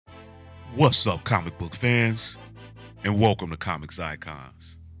What's up, comic book fans? And welcome to Comics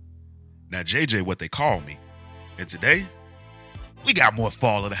Icons. Now, JJ, what they call me. And today, we got more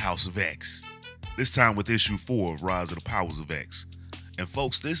Fall of the House of X. This time with issue 4 of Rise of the Powers of X. And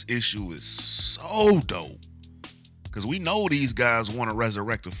folks, this issue is so dope. Because we know these guys want to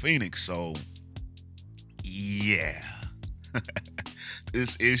resurrect the Phoenix, so yeah.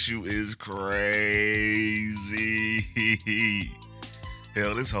 This issue is crazy.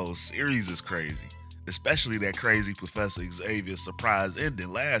 Hell, this whole series is crazy. Especially that crazy Professor Xavier surprise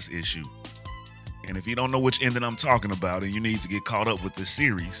ending last issue. And if you don't know which ending I'm talking about and you need to get caught up with this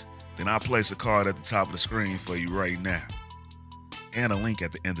series, then I'll place a card at the top of the screen for you right now. And a link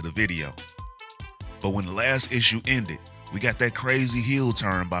at the end of the video. But when the last issue ended, we got that crazy heel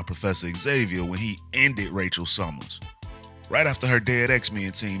turn by Professor Xavier when he ended Rachel Summers. Right after her dead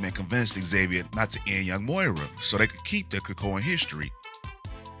X-Men team had convinced Xavier not to end young Moira so they could keep their Krakoan history.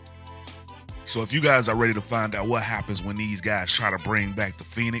 So if you guys are ready to find out what happens when these guys try to bring back the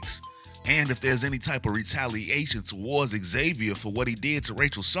Phoenix, and if there's any type of retaliation towards Xavier for what he did to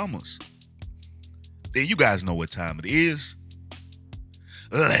Rachel Summers, then you guys know what time it is.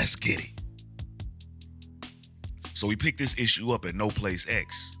 Let's get it. So we picked this issue up at No Place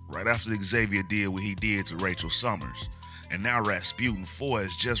X, right after Xavier did what he did to Rachel Summers. And now Rasputin 4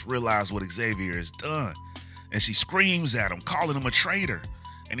 has just realized what Xavier has done. And she screams at him, calling him a traitor.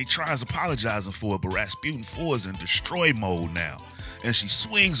 And he tries apologizing for it, but Rasputin 4 is in destroy mode now. And she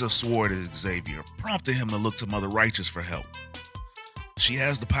swings her sword at Xavier, prompting him to look to Mother Righteous for help. She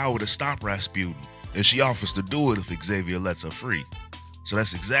has the power to stop Rasputin, and she offers to do it if Xavier lets her free. So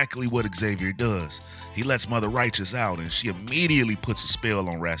that's exactly what Xavier does. He lets Mother Righteous out, and she immediately puts a spell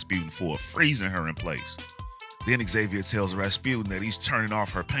on Rasputin 4, freezing her in place. Then Xavier tells Rasputin that he's turning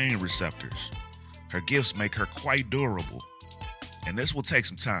off her pain receptors. Her gifts make her quite durable. And this will take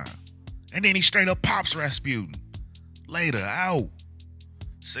some time. And then he straight up pops Rasputin. Later, out.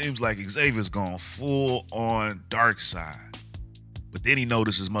 Seems like Xavier's gone full on dark side. But then he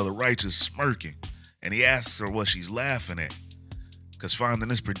notices Mother Righteous smirking, and he asks her what she's laughing at, because finding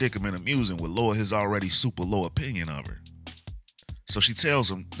this predicament amusing would lower his already super low opinion of her. So she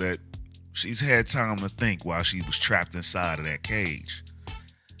tells him that she's had time to think while she was trapped inside of that cage.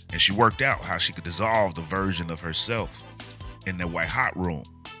 And she worked out how she could dissolve the version of herself in that white hot room.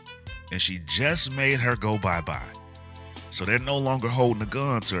 And she just made her go bye-bye. So they're no longer holding a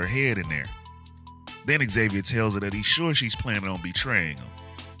gun to her head in there. Then Xavier tells her that he's sure she's planning on betraying him.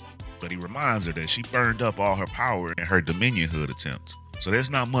 But he reminds her that she burned up all her power in her Dominion Hood attempt. So there's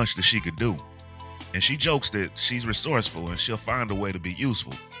not much that she could do. And she jokes that she's resourceful and she'll find a way to be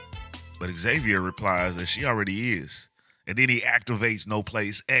useful. But Xavier replies that she already is. And then he activates No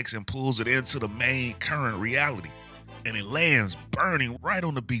Place X and pulls it into the main current reality. And it lands burning right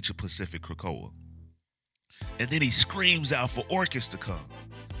on the beach of Pacific Krakoa. And then he screams out for Orchis to come.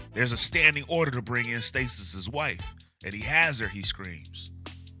 There's a standing order to bring in Stasis' wife, and he has her, he screams.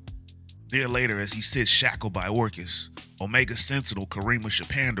 Then later, as he sits shackled by Orchis, Omega Sentinel Karima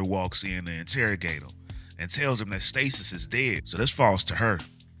Shapander walks in to interrogate him and tells him that Stasis is dead, so this falls to her.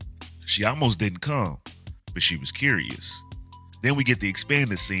 She almost didn't come, but she was curious. Then we get the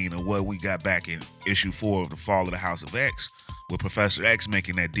expanded scene of what we got back in issue 4 of the Fall of the House of X, with Professor X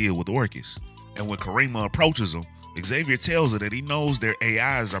making that deal with Orchis. And when Karima approaches him, Xavier tells her that he knows their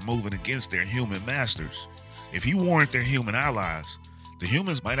AIs are moving against their human masters. If he warned their human allies, the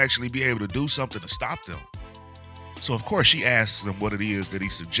humans might actually be able to do something to stop them. So of course she asks him what it is that he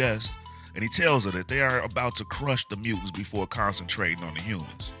suggests, and he tells her that they are about to crush the mutants before concentrating on the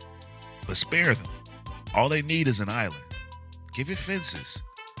humans. But spare them. All they need is an island. Give it fences.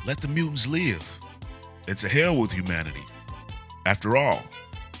 Let the mutants live. And to hell with humanity. After all,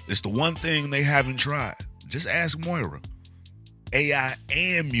 it's the one thing they haven't tried. Just ask Moira. AI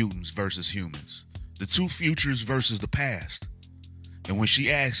and mutants versus humans. The two futures versus the past. And when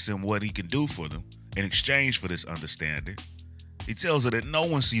she asks him what he can do for them in exchange for this understanding, he tells her that no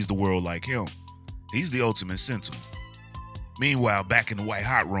one sees the world like him. He's the ultimate sentinel. Meanwhile, back in the White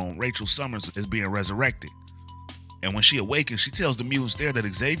Hot Room, Rachel Summers is being resurrected. And when she awakens, she tells the mutants there that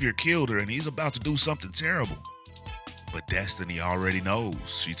Xavier killed her and he's about to do something terrible. But Destiny already knows,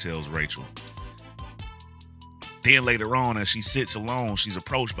 she tells Rachel. Then later on, as she sits alone, she's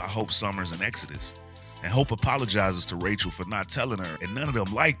approached by Hope Summers and Exodus. And Hope apologizes to Rachel for not telling her, and none of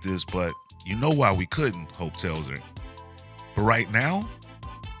them like this, but you know why we couldn't, Hope tells her. But right now,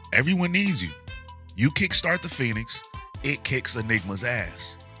 everyone needs you. You kickstart the Phoenix, it kicks Enigma's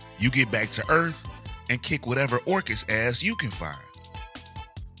ass. You get back to Earth, and kick whatever Orchis ass you can find.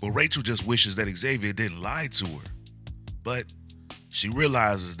 But Rachel just wishes that Xavier didn't lie to her. But She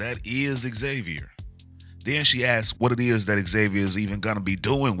realizes that is Xavier. Then she asks what it is that Xavier is even gonna be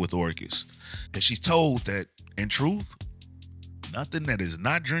doing with Orchis. And she's told that, in truth, nothing that is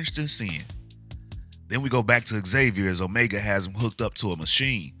not drenched in sin. Then we go back to Xavier as Omega has him hooked up to a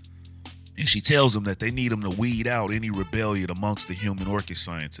machine. And she tells him that they need him to weed out any rebellion amongst the human Orchis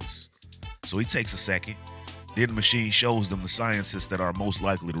scientists. So he takes a second. Then the machine shows them the scientists that are most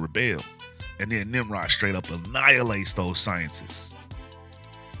likely to rebel. And then Nimrod straight up annihilates those scientists.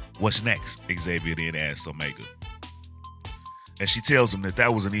 What's next? Xavier then asks Omega. And she tells him that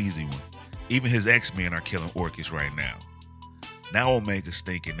that was an easy one. Even his X-Men are killing Orchis right now. Now Omega's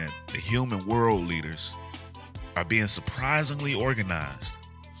thinking that the human world leaders are being surprisingly organized.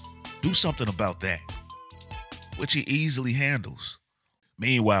 Do something about that, which he easily handles.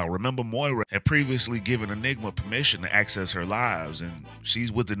 Meanwhile, remember Moira had previously given Enigma permission to access her lives, and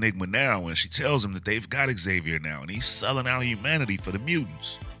she's with Enigma now, and she tells him that they've got Xavier now, and he's selling out humanity for the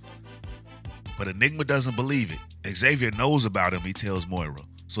mutants. But Enigma doesn't believe it. Xavier knows about him, he tells Moira,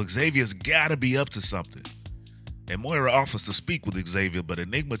 so Xavier's gotta be up to something. And Moira offers to speak with Xavier, but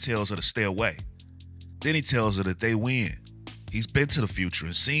Enigma tells her to stay away. Then he tells her that they win. He's been to the future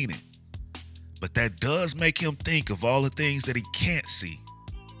and seen it. But that does make him think of all the things that he can't see.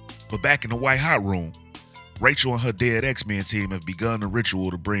 But back in the White Hot Room, Rachel and her dead X-Men team have begun a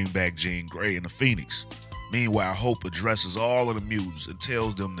ritual to bring back Jean Grey and the Phoenix. Meanwhile, Hope addresses all of the mutants and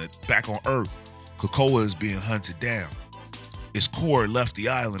tells them that back on Earth, Krakoa is being hunted down. Its core left the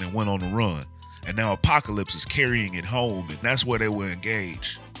island and went on the run, and now Apocalypse is carrying it home, and that's where they were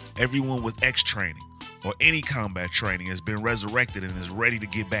engaged. Everyone with X training or any combat training has been resurrected and is ready to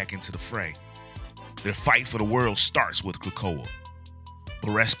get back into the fray. Their fight for the world starts with Krakoa.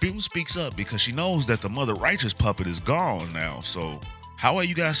 But Rasputin speaks up because she knows that the Mother Righteous puppet is gone now, so how are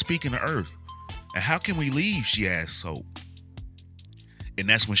you guys speaking to Earth? And how can we leave, she asks Hope. And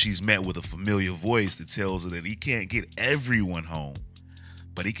that's when she's met with a familiar voice that tells her that he can't get everyone home,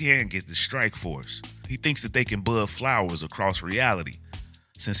 but he can get the Strike Force. He thinks that they can bud flowers across reality,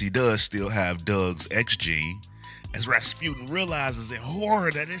 since he does still have Doug's X gene, as Rasputin realizes in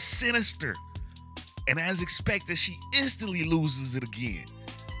horror that it's sinister. And as expected, she instantly loses it again.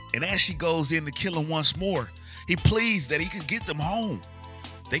 And as she goes in to kill him once more, he pleads that he can get them home.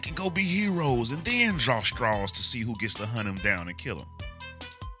 They can go be heroes and then draw straws to see who gets to hunt him down and kill him.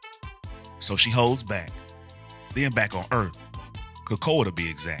 So she holds back. Then back on Earth, Krakoa to be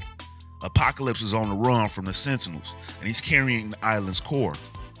exact, Apocalypse is on the run from the Sentinels, and he's carrying the island's core.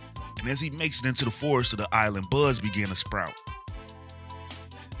 And as he makes it into the forest of the island, buds begin to sprout.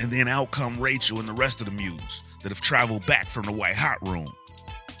 And then out come Rachel and the rest of the mutants that have traveled back from the White Hot Room.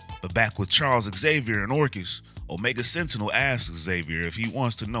 But back with Charles Xavier and Orchis, Omega Sentinel asks Xavier if he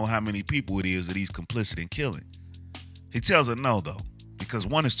wants to know how many people it is that he's complicit in killing. He tells her no though, because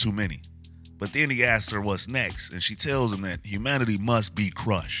one is too many. But then he asks her what's next, and she tells him that humanity must be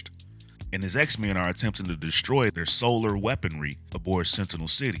crushed. And his X-Men are attempting to destroy their solar weaponry aboard Sentinel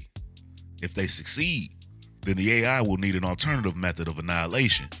City. If they succeed, then the AI will need an alternative method of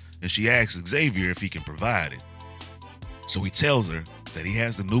annihilation, and she asks Xavier if he can provide it. So he tells her that he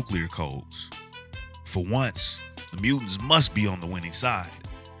has the nuclear codes. For once, the mutants must be on the winning side.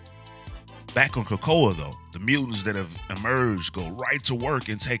 Back on Krakoa though, the mutants that have emerged go right to work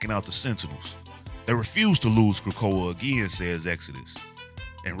in taking out the Sentinels. They refuse to lose Krakoa again, says Exodus.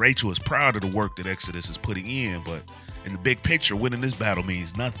 And Rachel is proud of the work that Exodus is putting in, but in the big picture, winning this battle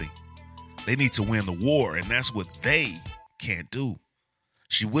means nothing. They need to win the war, and that's what they can't do.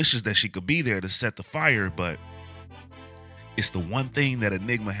 She wishes that she could be there to set the fire, but it's the one thing that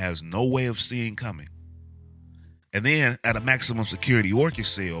Enigma has no way of seeing coming. And then, at a maximum security Orchis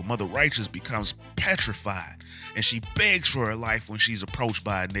cell, Mother Righteous becomes petrified, and she begs for her life when she's approached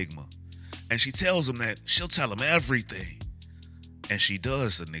by Enigma. And she tells him that she'll tell him everything. And she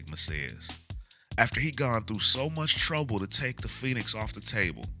does, Enigma says, after he'd gone through so much trouble to take the Phoenix off the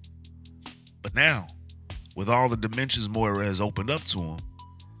table. But now, with all the dimensions Moira has opened up to him,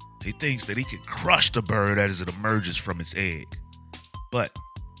 he thinks that he can crush the bird as it emerges from its egg. But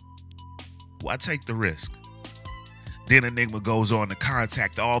why take the risk? Then Enigma goes on to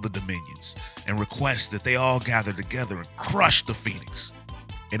contact all the Dominions and requests that they all gather together and crush the Phoenix.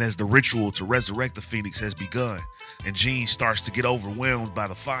 And as the ritual to resurrect the Phoenix has begun and Jean starts to get overwhelmed by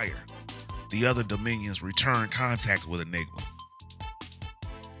the fire, the other Dominions return contact with Enigma.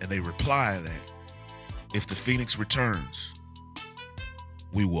 And they reply that if the Phoenix returns,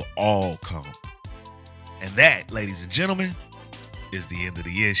 we will all come. And that, ladies and gentlemen, is the end of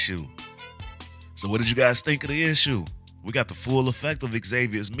the issue. So what did you guys think of the issue? We got the full effect of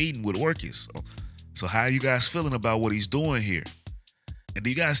Xavier's meeting with Orchis. So how are you guys feeling about what he's doing here? And do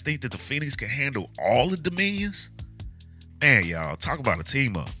you guys think that the Phoenix can handle all the Dominions? Man, y'all, talk about a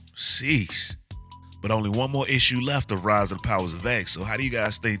team up. Sheesh. But only one more issue left of Rise of the Powers of X, so how do you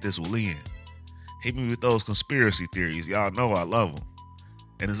guys think this will end? Hit me with those conspiracy theories. Y'all know I love them.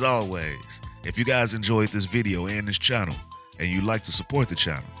 And as always, if you guys enjoyed this video and this channel, and you'd like to support the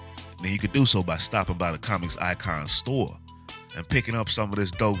channel, then you could do so by stopping by the Comics Icon store and picking up some of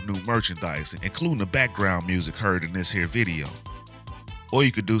this dope new merchandise, including the background music heard in this here video. Or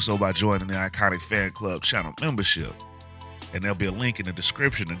you could do so by joining the Iconic Fan Club channel membership. And there'll be a link in the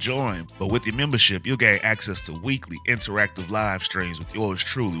description to join. But with your membership, you'll gain access to weekly interactive live streams with yours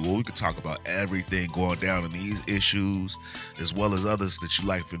truly, where we can talk about everything going down in these issues, as well as others that you'd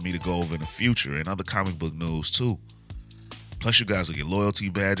like for me to go over in the future, and other comic book news too. Plus, you guys will get loyalty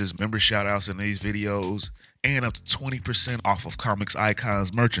badges, member shoutouts in these videos, and up to 20% off of Comics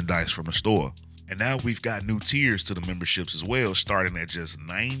Icons merchandise from the store. And now we've got new tiers to the memberships as well, starting at just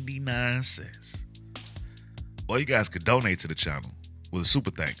 99 cents. Or you guys could donate to the channel with a super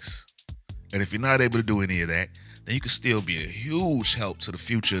thanks. And if you're not able to do any of that, then you can still be a huge help to the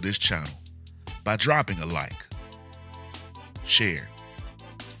future of this channel by dropping a like, share,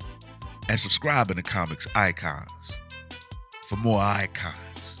 and subscribing to Comics Icons for more icons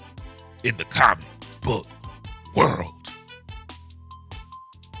in the comic book world.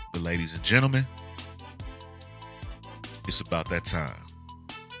 But ladies and gentlemen, it's about that time.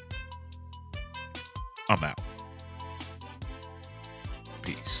 I'm out.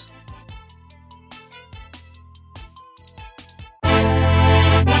 Peace.